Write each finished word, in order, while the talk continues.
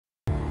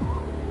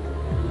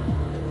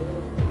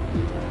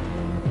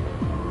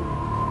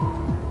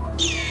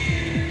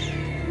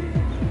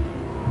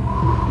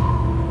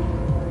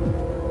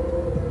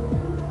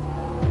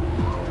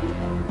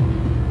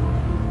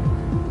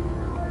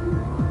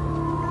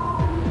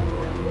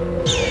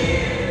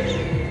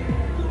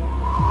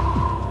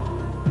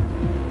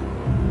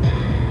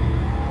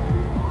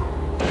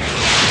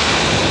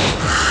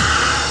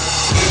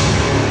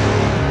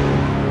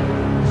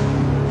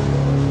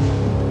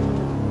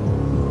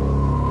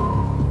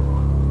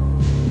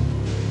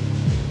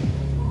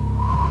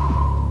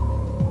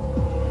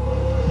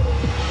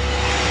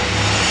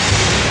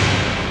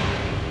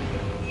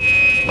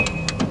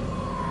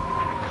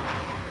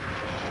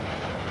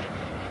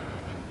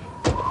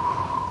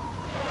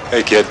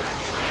Hey, kid.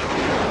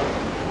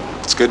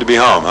 It's good to be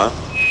home, huh?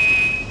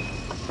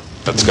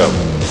 Let's go.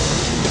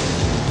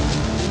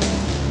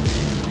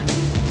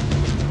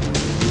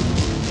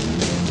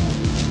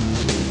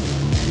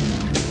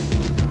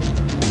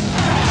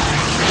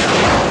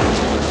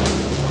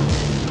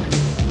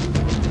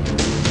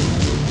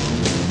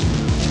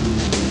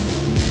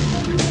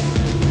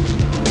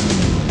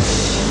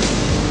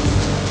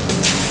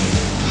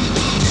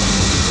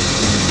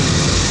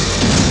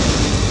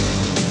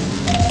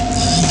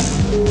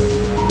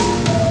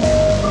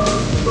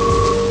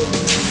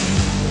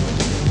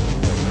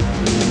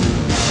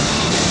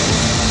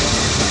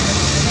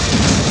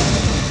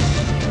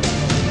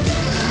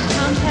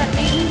 Tomcat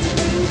maintenance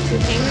crew to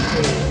hangar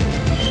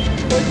 3.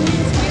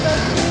 Coordinates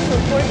reload crew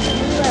report to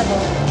new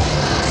level.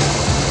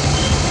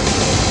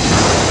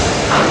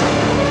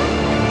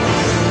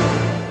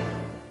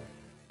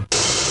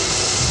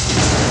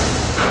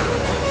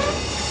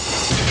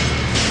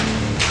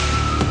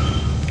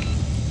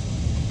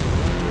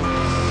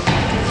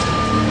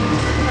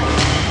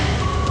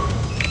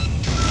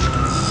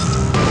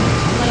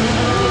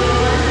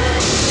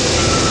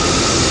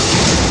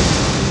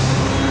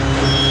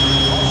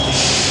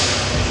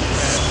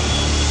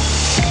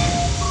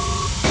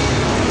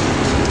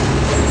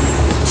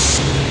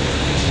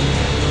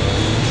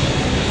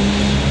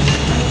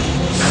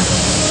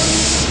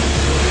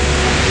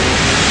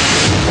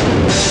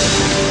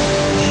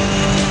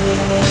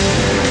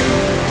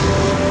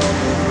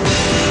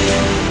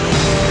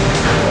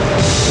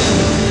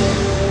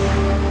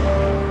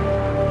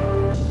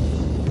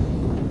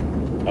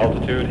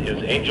 Altitude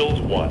is Angels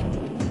 1.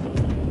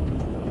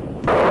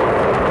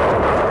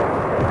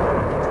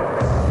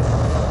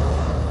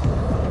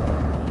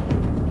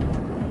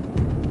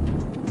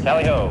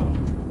 Tally ho.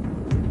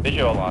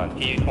 Visual on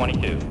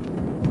TU-22.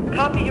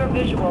 Copy your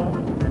visual.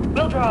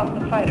 We'll draw off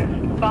the fighter.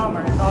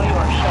 Bomber is all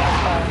yours, Shadow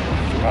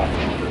 5.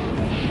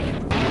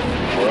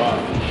 We're on.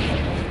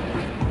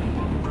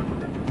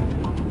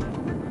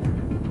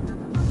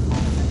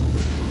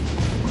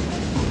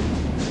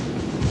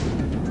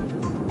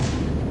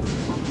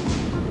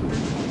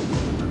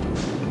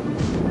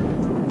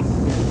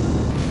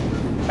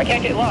 I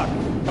can't get locked.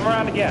 Come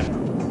around again.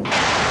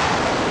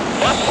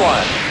 Left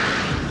one.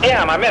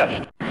 Damn, I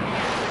missed.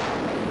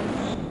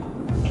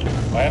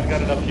 I haven't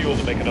got enough fuel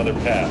to make another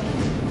pass.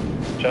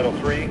 Shadow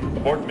 3,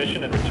 abort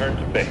mission and return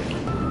to base.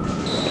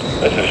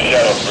 This is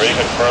Shadow 3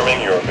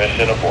 confirming your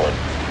mission aboard.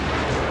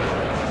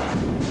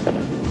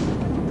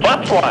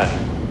 Left one.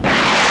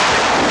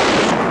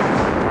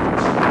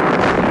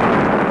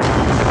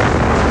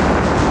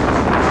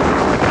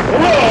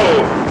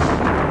 Whoa!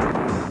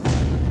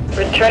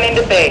 Returning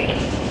to base.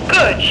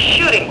 Good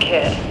shooting,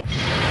 kid.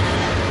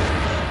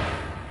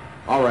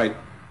 All right,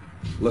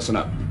 listen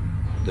up.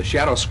 The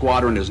Shadow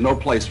Squadron is no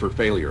place for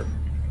failure.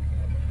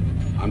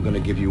 I'm gonna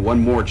give you one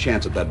more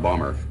chance at that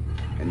bomber,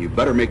 and you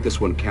better make this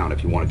one count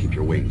if you want to keep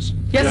your wings.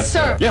 Yes,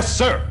 sir. Yes,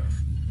 sir!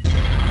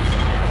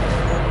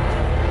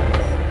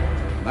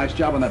 Nice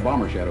job on that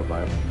bomber, Shadow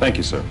 5. Thank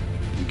you, sir.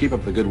 You keep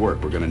up the good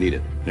work, we're gonna need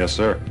it. Yes,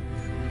 sir.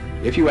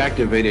 If you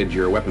activated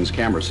your weapons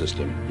camera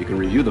system, you can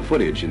review the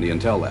footage in the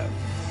Intel lab.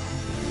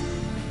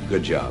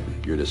 Good job,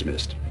 you're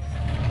dismissed.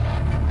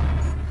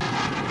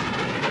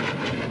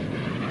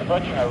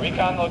 Approaching our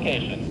recon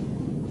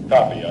location.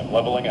 Copy, I'm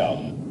leveling out.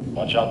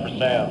 Watch out for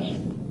sands.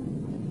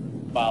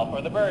 File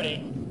for the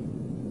birdie.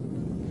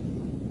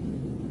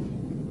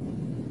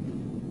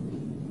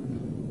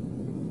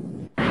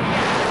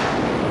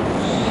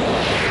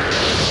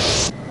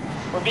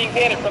 We're being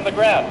painted from the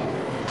ground.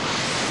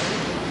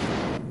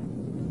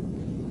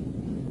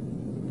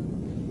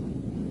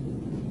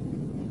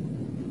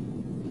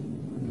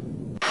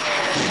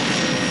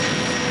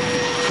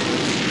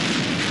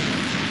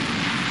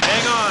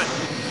 Hang on!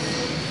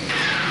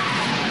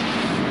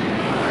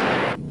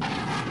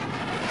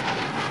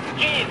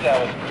 Geez, that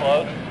was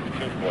close.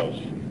 Too close.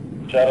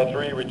 Shadow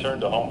 3, return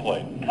to home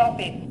plate.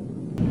 Copy.